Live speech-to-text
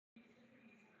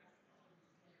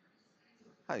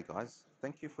Hey guys,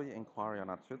 thank you for your inquiry on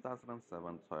our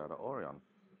 2007 Toyota Aurion.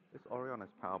 This Aurion is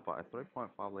powered by a 3.5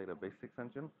 litre V6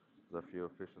 engine with a fuel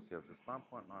efficiency of just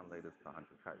 9.9 litres per 100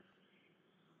 k's.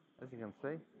 As you can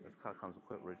see, this car comes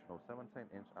equipped with original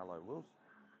 17-inch alloy wheels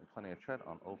and plenty of tread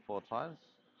on all four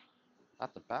tyres.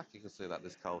 At the back, you can see that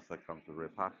this car also comes with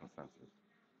rear parking sensors.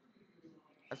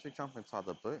 As we jump inside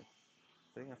the boot,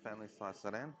 being a family-sized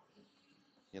sedan,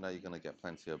 you know you're going to get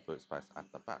plenty of boot space at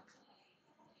the back.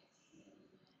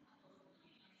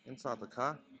 Inside the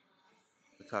car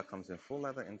comes in full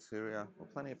leather interior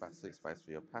with plenty of back seat space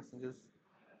for your passengers.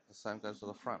 The same goes to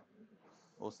the front.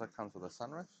 Also comes with a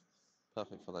sunroof,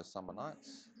 perfect for those summer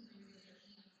nights.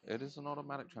 It is an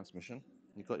automatic transmission.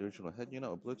 You've got your original head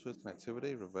unit with Bluetooth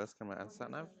connectivity, reverse camera and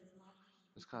sat nav.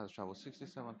 This car has traveled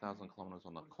 67,000 kilometers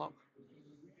on the clock.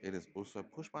 It is also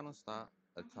push button start.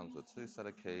 It comes with two set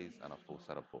of keys and a full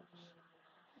set of books.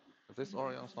 If this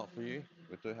Orion's not for you,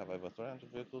 we do have over 300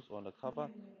 vehicles under cover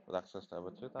with access to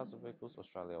over 2,000 vehicles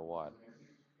Australia wide.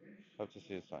 Hope to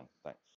see you soon. Thanks.